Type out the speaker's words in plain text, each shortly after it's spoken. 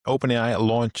OpenAI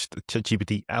launched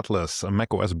ChatGPT Atlas, a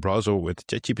macOS browser with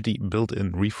ChatGPT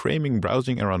built-in reframing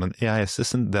browsing around an AI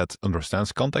assistant that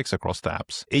understands context across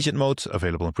tabs. Agent modes,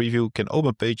 available in preview, can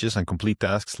open pages and complete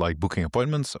tasks like booking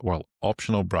appointments, while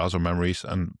optional browser memories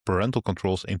and parental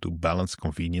controls aim to balance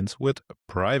convenience with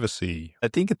privacy. I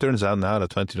think it turns out now that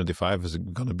 2025 is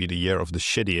going to be the year of the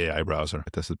shitty AI browser. I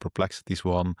tested Perplexity's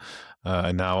one,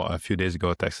 and now a few days ago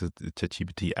I tested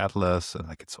ChatGPT Atlas, and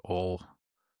like it's all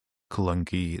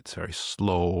clunky, it's very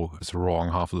slow, it's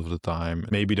wrong half of the time.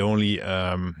 Maybe the only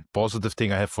positive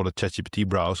thing I have for the ChatGPT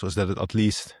browser is that at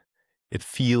least it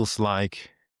feels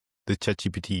like the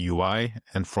ChatGPT UI,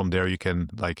 and from there you can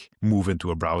like move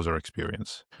into a browser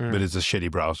experience. But it's a shitty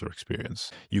browser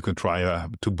experience. You can try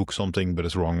to book something, but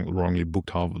it's wrongly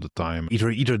booked half of the time.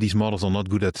 Either these models are not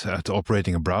good at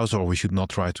operating a browser, or we should not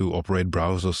try to operate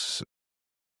browsers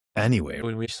anyway.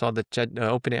 When we saw that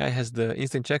OpenAI has the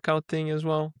instant checkout thing as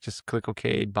well, just click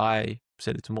OK, buy,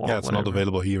 send it tomorrow. Yeah, it's not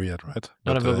available here yet, right?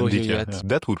 Not available here yet. Yeah.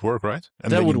 That would work, right?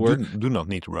 And that would work. Do not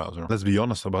need a browser. Let's be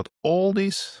honest about all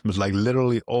these, but like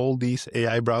literally all these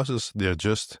AI browsers, they're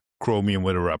just Chromium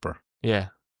with a wrapper. Yeah.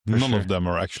 None of them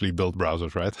are actually built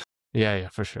browsers, right? Yeah,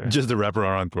 for sure. Just the wrapper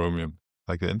around Chromium.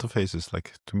 Like the interface is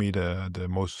like, to me, the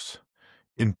most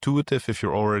intuitive if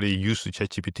you're already used to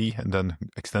ChatGPT and then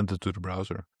extend it to the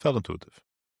browser. Felt intuitive.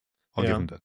 I'll give them that.